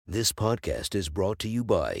This podcast is brought to you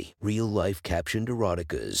by Real Life Captioned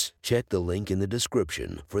Eroticas. Check the link in the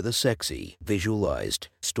description for the sexy, visualized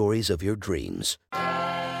stories of your dreams.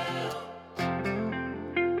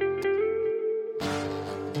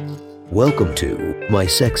 Welcome to My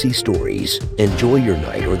Sexy Stories. Enjoy your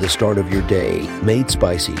night or the start of your day, made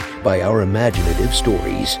spicy by our imaginative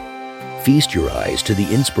stories. Feast your eyes to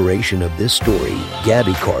the inspiration of this story,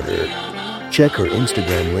 Gabby Carter. Check her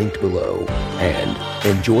Instagram linked below and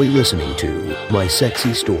enjoy listening to My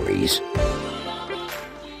Sexy Stories.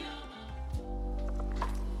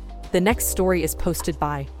 The next story is posted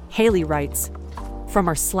by Haley writes, from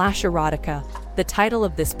our /erotica. The title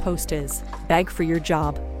of this post is Beg for Your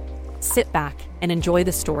Job. Sit back and enjoy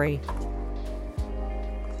the story.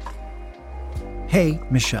 Hey,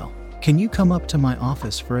 Michelle, can you come up to my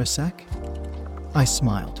office for a sec? I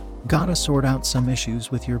smiled. Gotta sort out some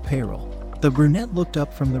issues with your payroll. The brunette looked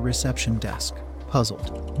up from the reception desk,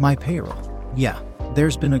 puzzled. My payroll? Yeah,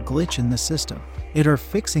 there's been a glitch in the system. It are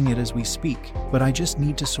fixing it as we speak, but I just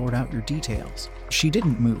need to sort out your details. She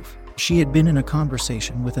didn't move. She had been in a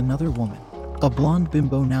conversation with another woman. A blonde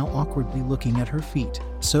bimbo now awkwardly looking at her feet.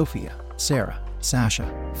 Sophia, Sarah,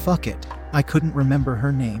 Sasha. Fuck it. I couldn't remember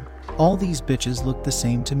her name. All these bitches look the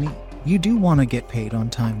same to me. You do want to get paid on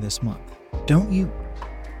time this month, don't you?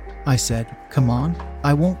 I said, come on,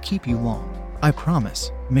 I won't keep you long. I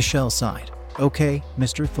promise. Michelle sighed. Okay,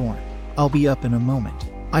 Mr. Thorne. I'll be up in a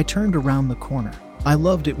moment. I turned around the corner. I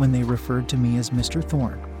loved it when they referred to me as Mr.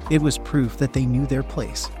 Thorne. It was proof that they knew their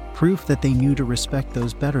place. Proof that they knew to respect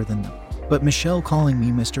those better than them. But Michelle calling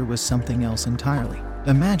me Mr. was something else entirely.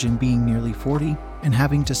 Imagine being nearly 40 and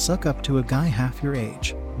having to suck up to a guy half your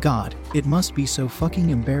age. God, it must be so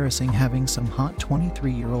fucking embarrassing having some hot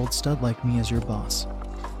 23-year-old stud like me as your boss.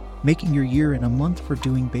 Making your year in a month for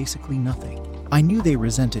doing basically nothing. I knew they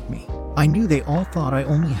resented me. I knew they all thought I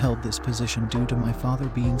only held this position due to my father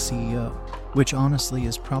being CEO, which honestly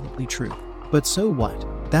is probably true. But so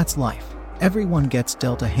what? That's life. Everyone gets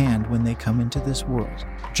dealt a hand when they come into this world.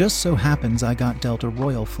 Just so happens I got dealt a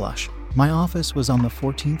royal flush. My office was on the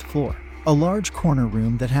 14th floor, a large corner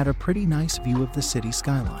room that had a pretty nice view of the city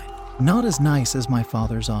skyline. Not as nice as my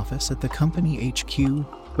father's office at the company HQ,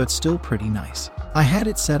 but still pretty nice. I had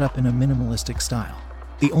it set up in a minimalistic style,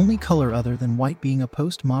 the only color other than white being a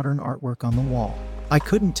postmodern artwork on the wall. I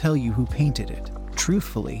couldn't tell you who painted it.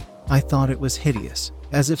 Truthfully, I thought it was hideous,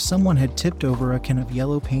 as if someone had tipped over a can of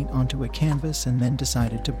yellow paint onto a canvas and then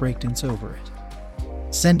decided to breakdance over it,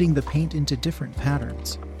 sending the paint into different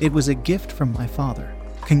patterns. It was a gift from my father,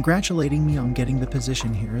 congratulating me on getting the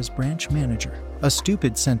position here as branch manager. A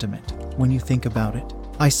stupid sentiment, when you think about it.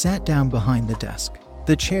 I sat down behind the desk.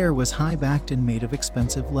 The chair was high-backed and made of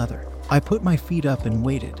expensive leather. I put my feet up and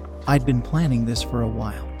waited. I'd been planning this for a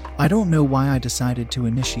while. I don't know why I decided to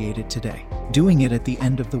initiate it today. Doing it at the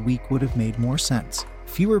end of the week would have made more sense.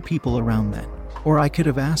 Fewer people around then. Or I could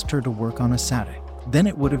have asked her to work on a Saturday. Then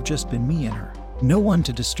it would have just been me and her. No one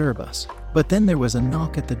to disturb us. But then there was a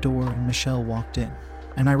knock at the door and Michelle walked in.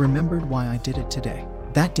 And I remembered why I did it today.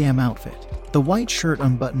 That damn outfit. The white shirt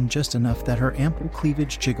unbuttoned just enough that her ample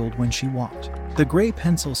cleavage jiggled when she walked. The gray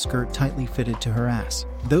pencil skirt tightly fitted to her ass.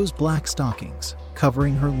 Those black stockings,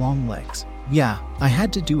 covering her long legs. Yeah, I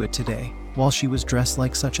had to do it today, while she was dressed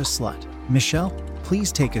like such a slut. Michelle,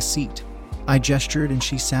 please take a seat. I gestured and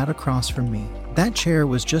she sat across from me. That chair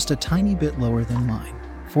was just a tiny bit lower than mine,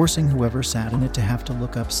 forcing whoever sat in it to have to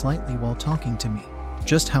look up slightly while talking to me.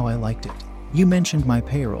 Just how I liked it. You mentioned my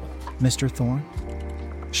payroll, Mr. Thorne?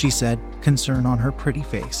 She said, concern on her pretty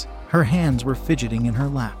face. Her hands were fidgeting in her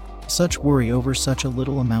lap. Such worry over such a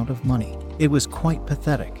little amount of money. It was quite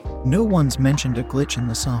pathetic. No one's mentioned a glitch in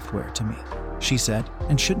the software to me, she said,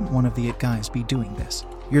 and shouldn't one of the IT guys be doing this?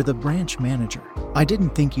 You're the branch manager. I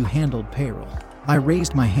didn't think you handled payroll. I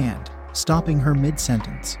raised my hand, stopping her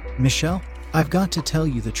mid-sentence. Michelle, I've got to tell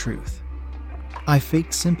you the truth. I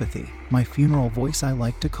faked sympathy, my funeral voice I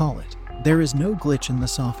like to call it. There is no glitch in the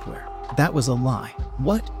software. That was a lie.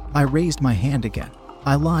 What? I raised my hand again.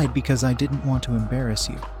 I lied because I didn't want to embarrass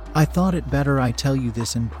you. I thought it better I tell you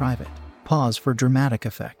this in private. Pause for dramatic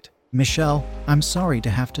effect. Michelle, I'm sorry to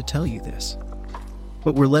have to tell you this,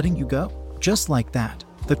 but we're letting you go? Just like that.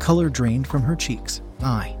 The color drained from her cheeks.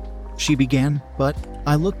 She began, but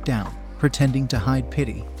I looked down, pretending to hide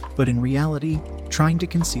pity, but in reality, trying to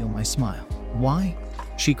conceal my smile. Why?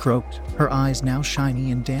 She croaked, her eyes now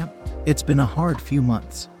shiny and damp. It's been a hard few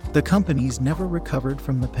months. The company's never recovered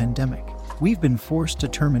from the pandemic. We've been forced to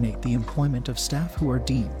terminate the employment of staff who are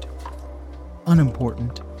deemed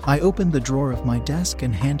unimportant. I opened the drawer of my desk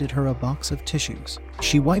and handed her a box of tissues.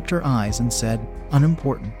 She wiped her eyes and said,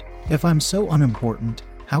 unimportant? If I'm so unimportant,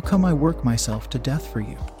 How come I work myself to death for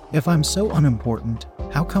you? If I'm so unimportant,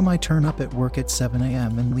 how come I turn up at work at 7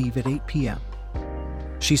 a.m. and leave at 8 p.m.?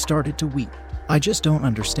 She started to weep. I just don't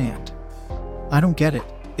understand. I don't get it.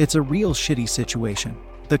 It's a real shitty situation.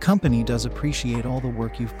 The company does appreciate all the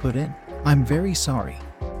work you've put in. I'm very sorry.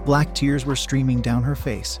 Black tears were streaming down her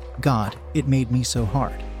face. God, it made me so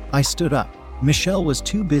hard. I stood up. Michelle was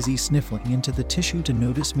too busy sniffling into the tissue to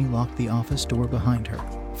notice me lock the office door behind her.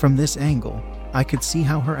 From this angle, I could see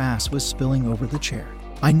how her ass was spilling over the chair.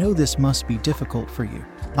 I know this must be difficult for you.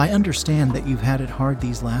 I understand that you've had it hard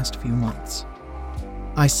these last few months.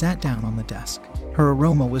 I sat down on the desk. Her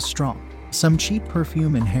aroma was strong. Some cheap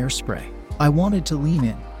perfume and hairspray. I wanted to lean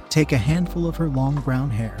in, take a handful of her long brown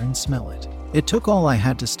hair and smell it. It took all I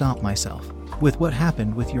had to stop myself. With what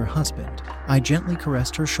happened with your husband, I gently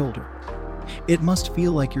caressed her shoulder. It must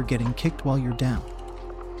feel like you're getting kicked while you're down.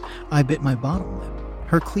 I bit my bottom lip.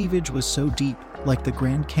 Her cleavage was so deep, like the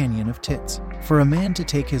Grand Canyon of tits, for a man to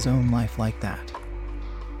take his own life like that.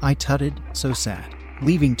 I tutted, so sad.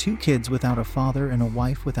 Leaving 2 kids without a father and a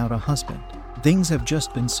wife without a husband. Things have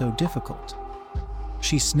just been so difficult.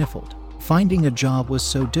 She sniffled. Finding a job was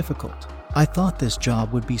so difficult. I thought this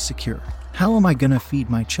job would be secure. How am I gonna feed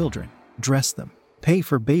my children, dress them, pay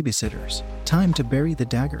for babysitters? Time to bury the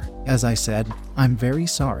dagger. As I said, I'm very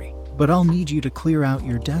sorry, but I'll need you to clear out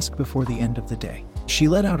your desk before the end of the day. She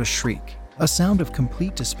let out a shriek, a sound of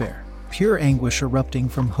complete despair, pure anguish erupting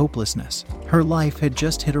from hopelessness. Her life had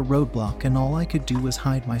just hit a roadblock and all I could do was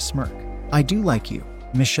hide my smirk. I do like you,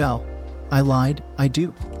 Michelle. I lied, I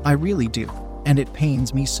do. I really do. And it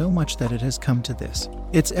pains me so much that it has come to this.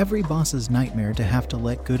 It's every boss's nightmare to have to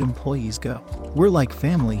let good employees go. We're like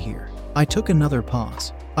family here. I took another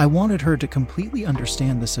pause. I wanted her to completely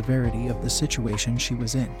understand the severity of the situation she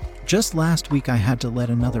was in. Just last week I had to let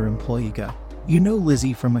another employee go. You know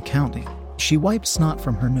Lizzie from accounting. She wiped snot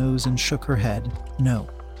from her nose and shook her head. No.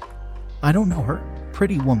 I don't know her.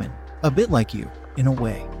 Pretty woman. A bit like you, in a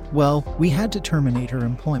way. Well, we had to terminate her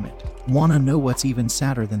employment. Wanna know what's even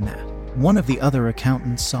sadder than that? One of the other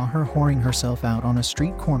accountants saw her whoring herself out on a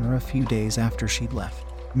street corner a few days after she'd left.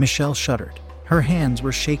 Michelle shuddered. Her hands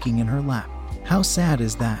were shaking in her lap. How sad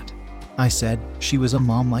is that? I said, she was a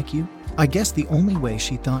mom like you? I guess the only way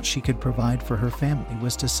she thought she could provide for her family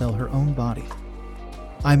was to sell her own body.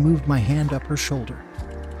 I moved my hand up her shoulder,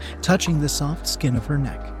 touching the soft skin of her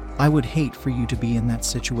neck. I would hate for you to be in that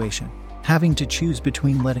situation, having to choose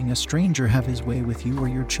between letting a stranger have his way with you or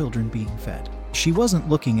your children being fed. She wasn't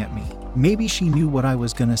looking at me. Maybe she knew what I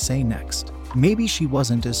was gonna say next. Maybe she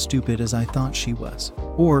wasn't as stupid as I thought she was.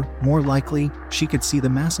 Or, more likely, she could see the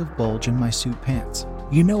massive bulge in my suit pants.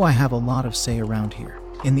 You know I have a lot of say around here.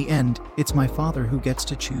 In the end, it's my father who gets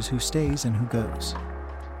to choose who stays and who goes.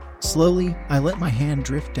 Slowly, I let my hand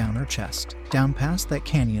drift down her chest, down past that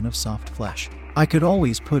canyon of soft flesh. I could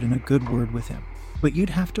always put in a good word with him, but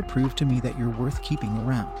you'd have to prove to me that you're worth keeping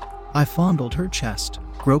around. I fondled her chest,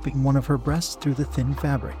 groping one of her breasts through the thin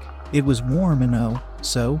fabric. It was warm and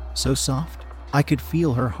so soft. I could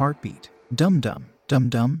feel her heartbeat. Dum-dum,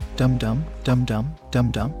 dum-dum, dum-dum, dum-dum,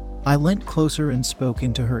 dum-dum. I leant closer and spoke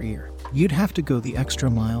into her ear. You'd have to go the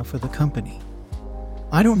extra mile for the company.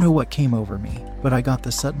 I don't know what came over me, but I got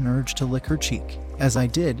the sudden urge to lick her cheek. As I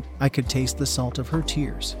did, I could taste the salt of her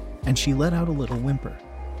tears, and she let out a little whimper,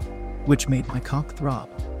 which made my cock throb.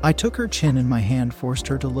 I took her chin and my hand forced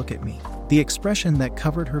her to look at me. The expression that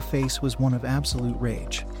covered her face was one of absolute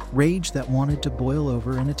rage. Rage that wanted to boil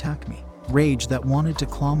over and attack me. Rage that wanted to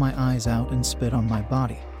claw my eyes out and spit on my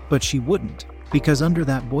body. But she wouldn't, because under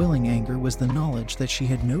that boiling anger was the knowledge that she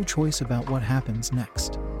had no choice about what happens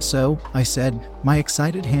next. So, I said, my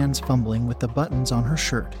excited hands fumbling with the buttons on her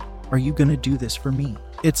shirt, are you gonna do this for me?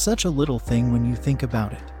 It's such a little thing when you think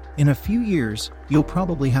about it. In a few years, you'll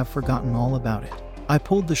probably have forgotten all about it. I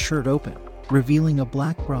pulled the shirt open, revealing a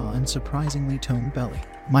black bra and surprisingly toned belly.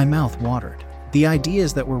 My mouth watered. The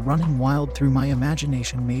ideas that were running wild through my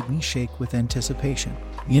imagination made me shake with anticipation.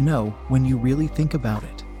 You know, when you really think about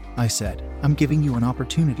it, I said, I'm giving you an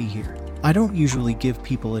opportunity here. I don't usually give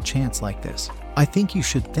people a chance like this. I think you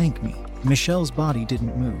should thank me. Michelle's body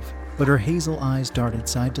didn't move, but her hazel eyes darted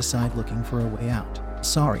side to side looking for a way out.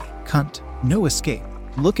 Sorry, cunt. No escape.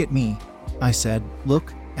 Look at me, I said.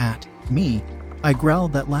 Look at me. I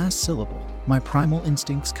growled that last syllable, my primal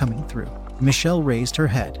instincts coming through. Michelle raised her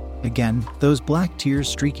head. Again, those black tears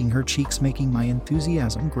streaking her cheeks making my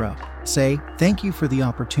enthusiasm grow. Say, thank you for the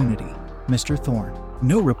opportunity, Mr. Thorne.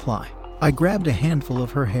 No reply. I grabbed a handful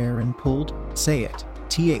of her hair and pulled. Say it.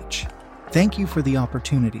 TH. Thank you for the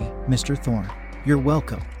opportunity, Mr. Thorne. You're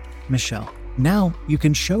welcome, Michelle. Now, you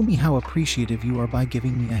can show me how appreciative you are by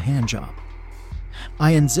giving me a hand job.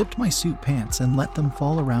 I unzipped my suit pants and let them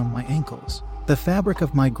fall around my ankles. The fabric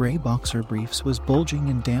of my gray boxer briefs was bulging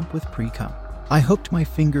and damp with pre-cum. I hooked my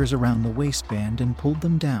fingers around the waistband and pulled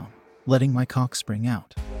them down, letting my cock spring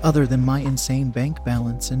out. Other than my insane bank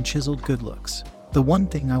balance and chiseled good looks, the one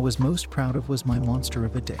thing I was most proud of was my monster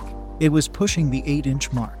of a dick. It was pushing the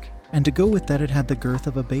 8-inch mark, and to go with that it had the girth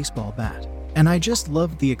of a baseball bat. And I just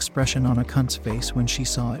loved the expression on a cunt's face when she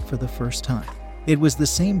saw it for the first time. It was the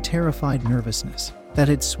same terrified nervousness that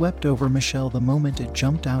had swept over Michelle the moment it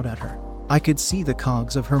jumped out at her. I could see the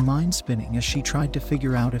cogs of her mind spinning as she tried to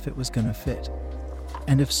figure out if it was gonna fit.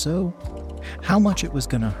 And if so, how much it was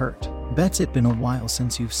gonna hurt. Bets it been a while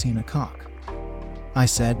since you've seen a cock. I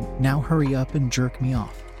said, now hurry up and jerk me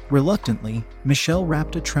off. Reluctantly, Michelle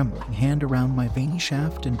wrapped a trembling hand around my veiny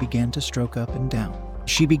shaft and began to stroke up and down.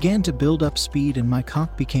 She began to build up speed and my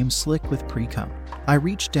cock became slick with pre-cum. I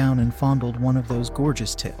reached down and fondled one of those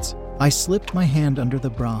gorgeous tits. I slipped my hand under the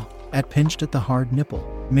bra, pinched at the hard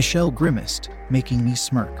nipple. Michelle grimaced, making me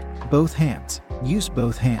smirk. Both hands. Use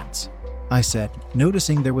both hands, I said,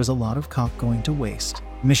 noticing there was a lot of cock going to waste.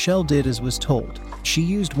 Michelle did as was told. She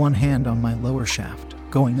used one hand on my lower shaft,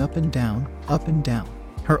 going up and down, up and down.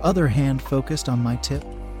 Her other hand focused on my tip,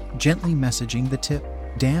 gently messaging the tip.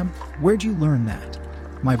 Damn, where'd you learn that?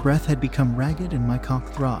 My breath had become ragged and my cock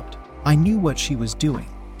throbbed. I knew what she was doing.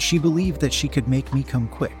 She believed that she could make me come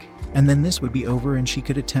quick, and then this would be over and she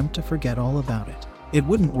could attempt to forget all about it. It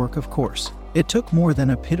wouldn't work, of course. It took more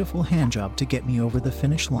than a pitiful handjob to get me over the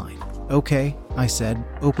finish line. Okay, I said,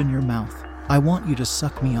 open your mouth. I want you to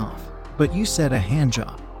suck me off. But you said a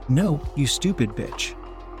handjob. No, you stupid bitch.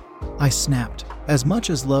 I snapped. As much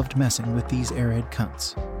as loved messing with these airhead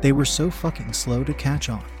cunts, they were so fucking slow to catch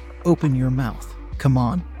on. Open your mouth. Come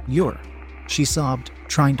on, she sobbed,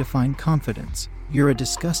 trying to find confidence. You're a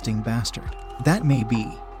disgusting bastard. That may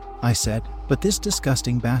be, I said, but this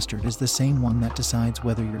disgusting bastard is the same one that decides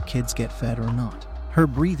whether your kids get fed or not. Her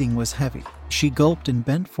breathing was heavy. She gulped and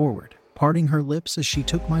bent forward, parting her lips as she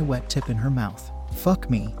took my wet tip in her mouth. Fuck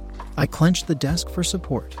me. I clenched the desk for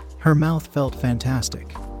support. Her mouth felt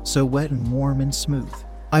fantastic, so wet and warm and smooth.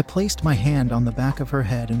 I placed my hand on the back of her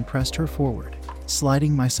head and pressed her forward,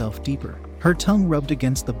 sliding myself deeper. Her tongue rubbed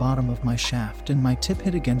against the bottom of my shaft and my tip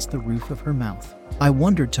hit against the roof of her mouth. I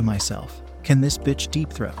wondered to myself, can this bitch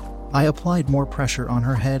deep throat? I applied more pressure on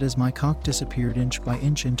her head as my cock disappeared inch by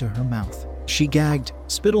inch into her mouth. She gagged,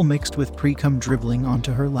 spittle mixed with pre-cum dribbling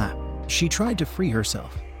onto her lap. She tried to free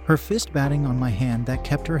herself, her fist batting on my hand that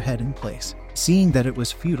kept her head in place. Seeing that it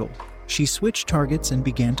was futile, she switched targets and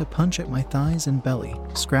began to punch at my thighs and belly,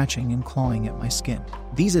 scratching and clawing at my skin.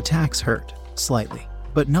 These attacks hurt, slightly,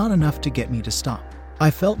 but not enough to get me to stop.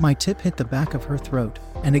 I felt my tip hit the back of her throat,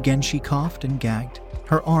 and again she coughed and gagged.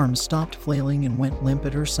 Her arms stopped flailing and went limp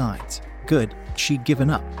at her sides. Good, she'd given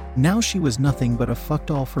up. Now she was nothing but a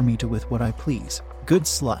fuckdoll for me to with what I please. Good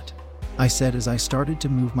slut, I said as I started to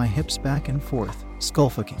move my hips back and forth,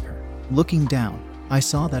 skull-fucking her. Looking down, I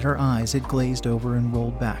saw that her eyes had glazed over and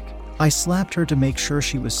rolled back. I slapped her to make sure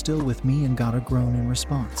she was still with me and got a groan in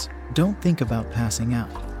response. Don't think about passing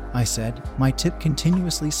out, I said, my tip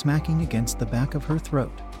continuously smacking against the back of her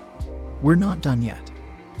throat. We're not done yet.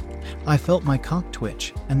 I felt my cock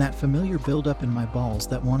twitch and that familiar buildup in my balls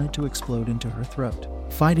that wanted to explode into her throat.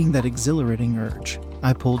 Fighting that exhilarating urge,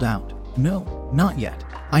 I pulled out. No, not yet.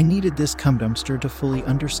 I needed this cum dumpster to fully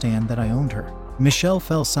understand that I owned her. Michelle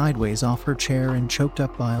fell sideways off her chair and choked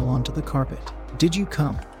up bile onto the carpet. Did you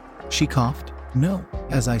come? She coughed. No,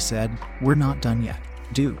 as I said, we're not done yet.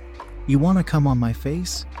 Do you want to come on my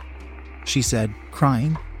face? She said,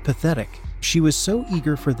 crying, pathetic. She was so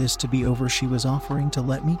eager for this to be over she was offering to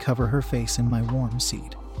let me cover her face in my warm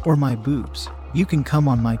seed. Or my boobs. You can come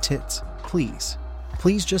on my tits, please.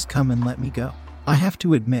 Please just come and let me go. I have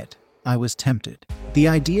to admit, I was tempted. The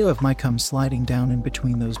idea of my cum sliding down in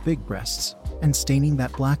between those big breasts and staining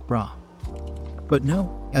that black bra. But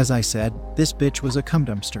no, as I said, this bitch was a cum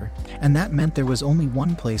dumpster, and that meant there was only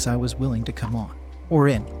one place I was willing to come on. Or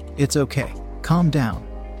in. It's okay. Calm down.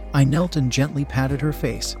 I knelt and gently patted her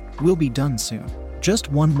face. We'll be done soon.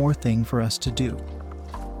 Just one more thing for us to do.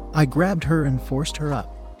 I grabbed her and forced her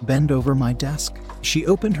up. Bend over my desk. She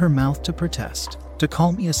opened her mouth to protest, to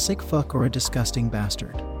call me a sick fuck or a disgusting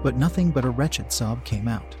bastard, but nothing but a wretched sob came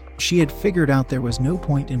out. She had figured out there was no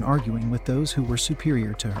point in arguing with those who were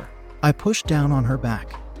superior to her. I pushed down on her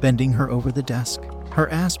back, bending her over the desk. Her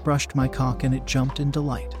ass brushed my cock and it jumped in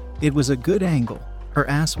delight. It was a good angle. Her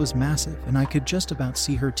ass was massive and I could just about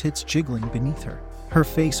see her tits jiggling beneath her. Her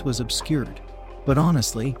face was obscured. But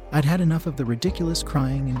honestly, I'd had enough of the ridiculous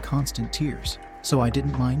crying and constant tears. so I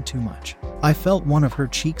didn't mind too much. I felt one of her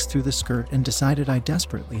cheeks through the skirt and decided I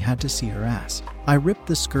desperately had to see her ass. I ripped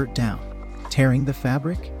the skirt down, tearing the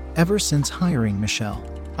fabric. Ever since hiring Michelle,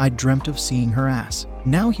 I'd dreamt of seeing her ass.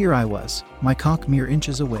 Now here I was, my cock mere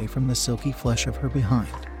inches away from the silky flesh of her behind.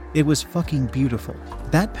 It was fucking beautiful.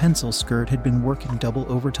 That pencil skirt had been working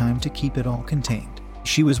double overtime to keep it all contained.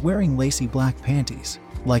 She was wearing lacy black panties,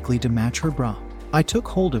 likely to match her bra. I took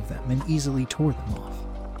hold of them and easily tore them off,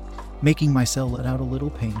 making myself let out a little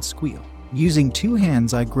pained squeal. Using 2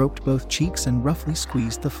 hands, I groped both cheeks and roughly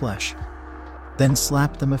squeezed the flesh, then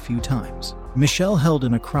slapped them a few times. Michelle held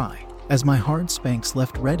in a cry as my hard spanks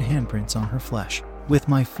left red handprints on her flesh. With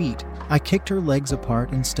my feet, I kicked her legs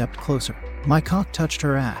apart and stepped closer. My cock touched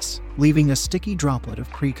her ass, leaving a sticky droplet of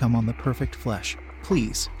pre-cum on the perfect flesh.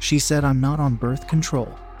 "Please," she said, "I'm not on birth control.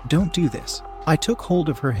 Don't do this." I took hold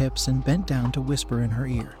of her hips and bent down to whisper in her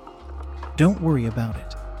ear, "Don't worry about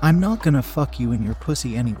it. I'm not gonna fuck you in your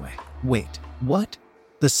pussy anyway." Wait, what?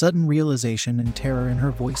 The sudden realization and terror in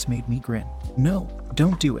her voice made me grin. "No,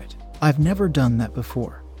 don't do it. I've never done that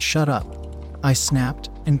before." "Shut up," I snapped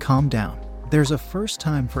and calmed down. "There's a first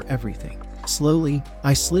time for everything." Slowly,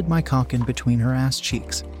 I slid my cock in between her ass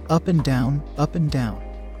cheeks, up and down,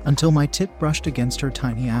 until my tip brushed against her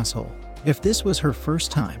tiny asshole. If this was her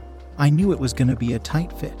first time, I knew it was gonna be a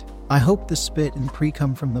tight fit. I hoped the spit and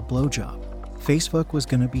pre-cum from the blowjob facefuck was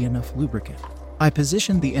gonna be enough lubricant. I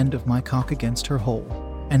positioned the end of my cock against her hole,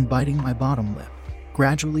 and biting my bottom lip,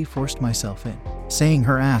 gradually forced myself in. Saying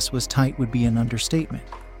her ass was tight would be an understatement.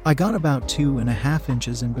 I got about 2.5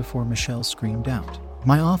 inches in before Michelle screamed out.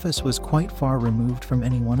 My office was quite far removed from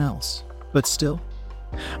anyone else, but still,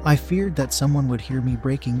 I feared that someone would hear me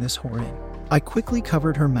breaking this whore in. I quickly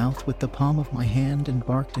covered her mouth with the palm of my hand and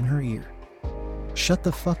barked in her ear, "Shut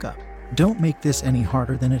the fuck up. Don't make this any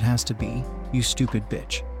harder than it has to be, you stupid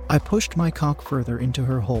bitch." I pushed my cock further into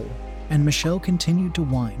her hole, and Michelle continued to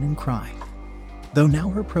whine and cry, though now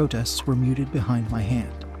her protests were muted behind my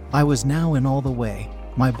hand. I was now in all the way,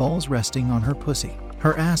 my balls resting on her pussy.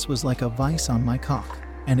 Her ass was like a vice on my cock,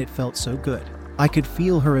 and it felt so good. I could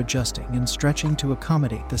feel her adjusting and stretching to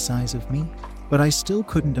accommodate the size of me, but I still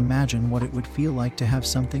couldn't imagine what it would feel like to have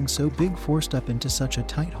something so big forced up into such a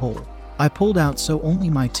tight hole. I pulled out so only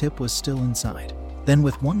my tip was still inside, then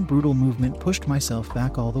with one brutal movement pushed myself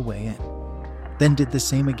back all the way in. Then did the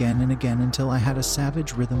same again and again until I had a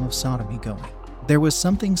savage rhythm of sodomy going. There was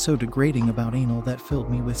something so degrading about anal that filled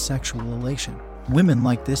me with sexual elation. Women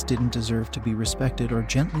like this didn't deserve to be respected or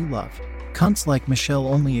gently loved. Cunts like Michelle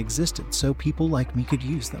only existed so people like me could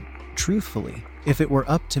use them. Truthfully, if it were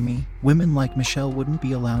up to me, women like Michelle wouldn't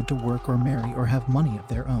be allowed to work or marry or have money of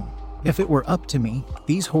their own. If it were up to me,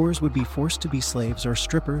 these whores would be forced to be slaves or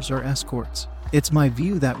strippers or escorts. It's my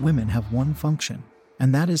view that women have one function,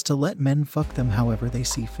 and that is to let men fuck them however they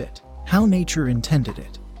see fit. How nature intended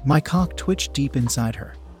it. My cock twitched deep inside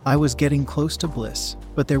her. I was getting close to bliss,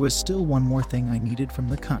 but there was still one more thing I needed from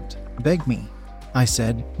the cunt. "Beg me," I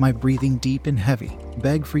said, my breathing deep and heavy.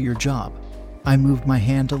 "Beg for your job." I moved my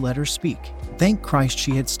hand to let her speak. Thank Christ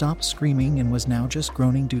she had stopped screaming and was now just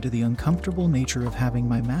groaning due to the uncomfortable nature of having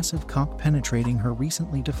my massive cock penetrating her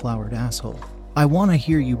recently deflowered asshole. "I want to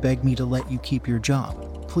hear you beg me to let you keep your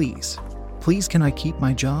job. Please. Please, can I keep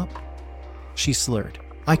my job?" She slurred.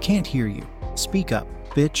 "I can't hear you. Speak up,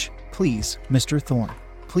 bitch. Please, Mr. Thorne.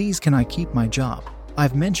 Please, can I keep my job?"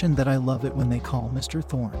 I've mentioned that I love it when they call Mr.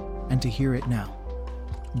 Thorne, and to hear it now,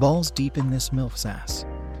 balls deep in this MILF's ass,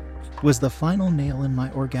 was the final nail in my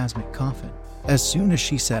orgasmic coffin. As soon as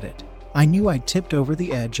she said it, I knew I'd tipped over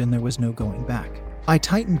the edge and there was no going back. I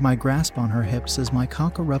tightened my grasp on her hips as my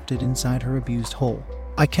cock erupted inside her abused hole.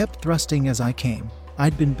 I kept thrusting as I came.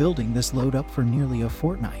 I'd been building this load up for nearly a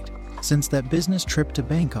fortnight, since that business trip to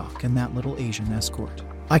Bangkok and that little Asian escort.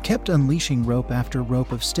 I kept unleashing rope after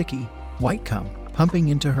rope of sticky, white cum, pumping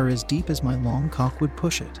into her as deep as my long cock would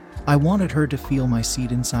push it. I wanted her to feel my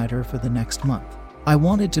seed inside her for the next month. I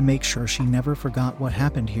wanted to make sure she never forgot what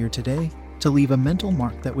happened here today, to leave a mental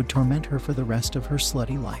mark that would torment her for the rest of her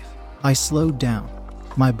slutty life. I slowed down,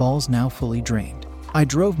 my balls now fully drained. I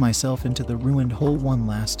drove myself into the ruined hole one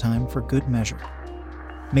last time for good measure,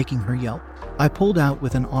 making her yelp. I pulled out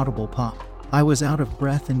with an audible pop. I was out of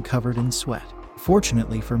breath and covered in sweat.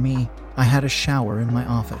 Fortunately for me, I had a shower in my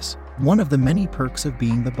office, one of the many perks of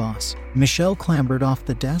being the boss. Michelle clambered off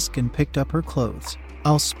the desk and picked up her clothes.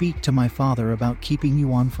 "I'll speak to my father about keeping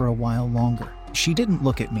you on for a while longer." She didn't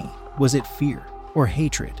look at me. Was it fear or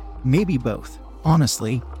hatred? Maybe both.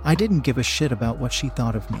 Honestly, I didn't give a shit about what she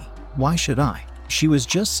thought of me. Why should I? She was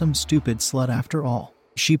just some stupid slut after all.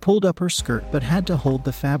 She pulled up her skirt but had to hold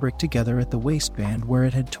the fabric together at the waistband where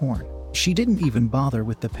it had torn. She didn't even bother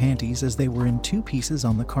with the panties as they were in two pieces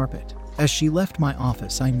on the carpet. As she left my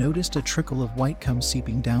office, I noticed a trickle of white cum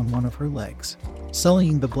seeping down one of her legs,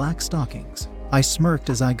 sullying the black stockings. I smirked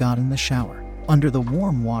as I got in the shower. Under the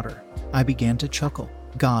warm water, I began to chuckle.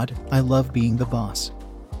 God, I love being the boss.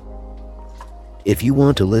 If you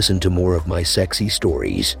want to listen to more of my sexy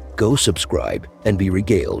stories, go subscribe and be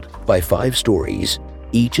regaled by 5 stories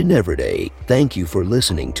each and every day. Thank you for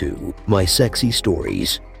listening to My Sexy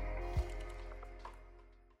Stories.